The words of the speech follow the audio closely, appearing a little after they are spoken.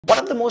One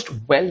of the most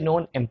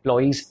well-known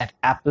employees at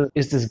Apple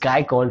is this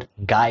guy called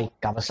Guy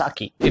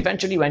Kawasaki. He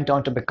eventually went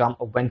on to become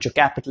a venture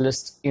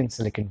capitalist in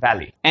Silicon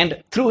Valley.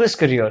 And through his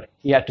career,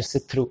 he had to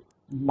sit through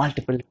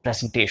multiple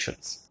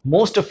presentations,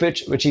 most of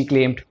which he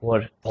claimed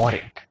were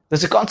boring.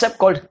 There's a concept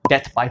called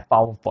death by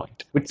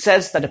PowerPoint, which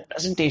says that a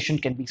presentation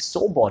can be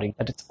so boring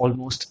that it's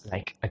almost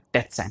like a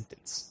death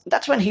sentence.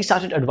 That's when he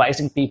started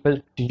advising people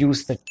to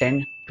use the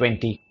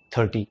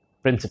 10-20-30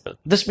 principle.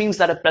 This means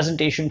that a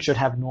presentation should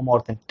have no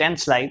more than 10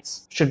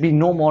 slides, should be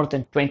no more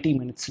than 20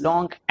 minutes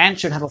long, and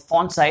should have a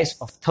font size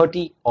of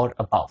 30 or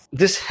above.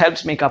 This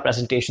helps make our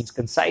presentations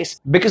concise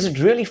because it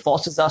really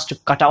forces us to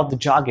cut out the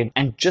jargon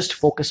and just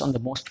focus on the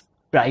most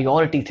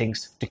priority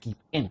things to keep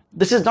in.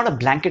 This is not a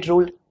blanket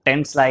rule.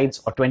 10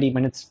 slides or 20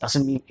 minutes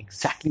doesn't mean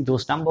exactly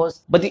those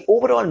numbers, but the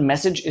overall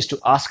message is to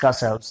ask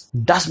ourselves,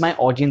 does my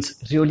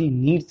audience really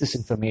need this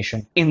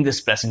information in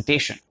this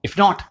presentation? If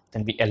not,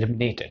 then we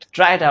eliminate it.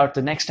 Try it out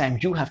the next time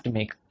you have to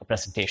make a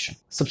presentation.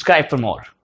 Subscribe for more.